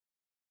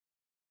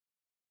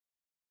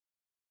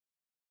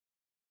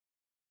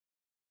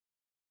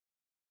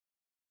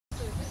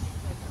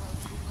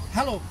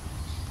Hello.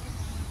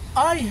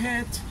 I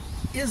hate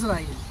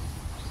Israel.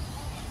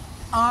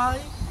 I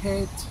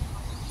hate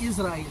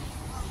Israel.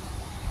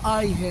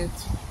 I hate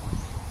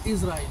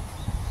Israel.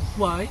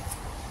 Why?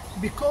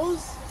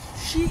 Because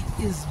she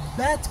is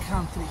bad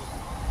country.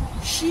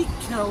 She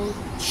kill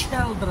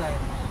children.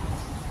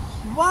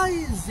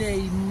 Why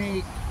they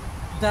make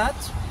that?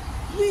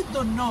 We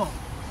don't know.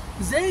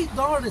 They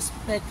don't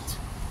respect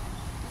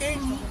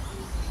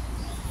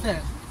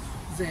anything.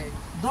 They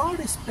don't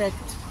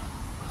respect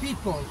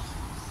people.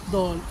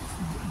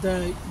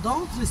 They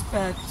don't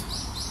respect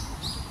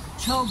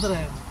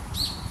children.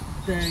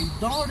 They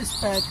don't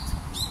respect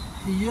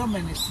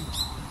humanity.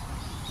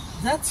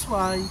 That's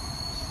why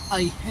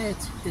I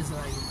hate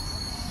Israel.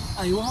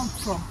 I want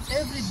from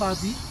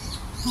everybody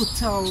to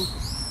tell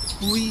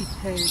we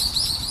hate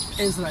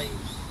Israel.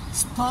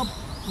 Stop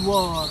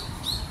war.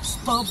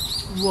 Stop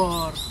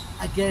war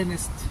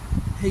against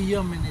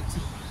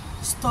humanity.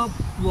 Stop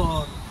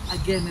war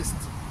against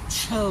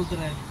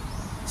children.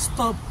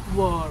 Stop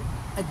war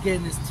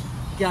against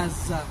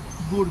Gaza,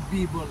 poor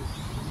people.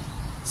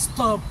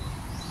 Stop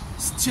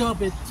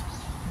stupid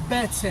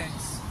bad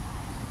things.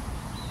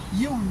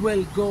 You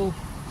will go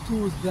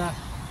to the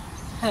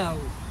hell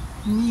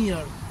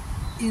near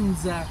in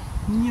the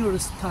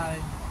nearest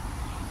time.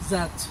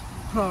 That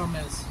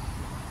promise.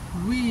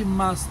 We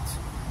must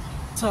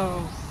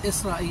tell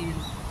Israel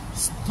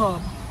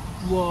stop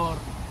war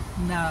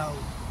now.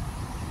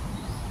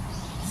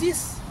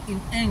 This in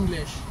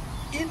English.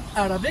 In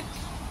Arabic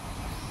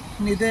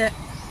نداء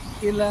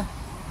إلى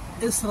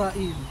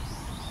إسرائيل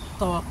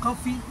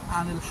توقفي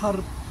عن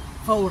الحرب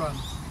فورا.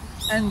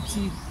 أنت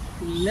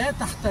لا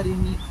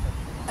تحترمي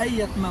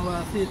أي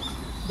مواثيق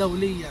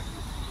دولية.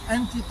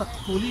 أنت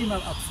تقتلين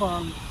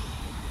الأطفال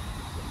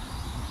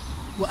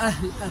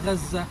وأهل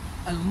غزة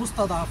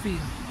المستضعفين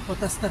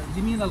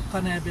وتستخدمين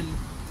القنابل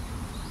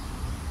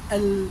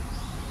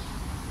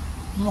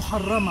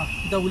المحرمة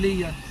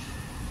دوليا.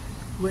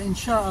 وإن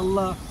شاء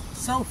الله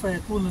سوف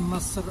يكون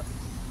النصر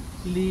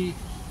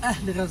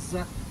لأهل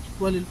غزة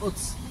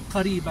وللقدس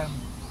قريبا.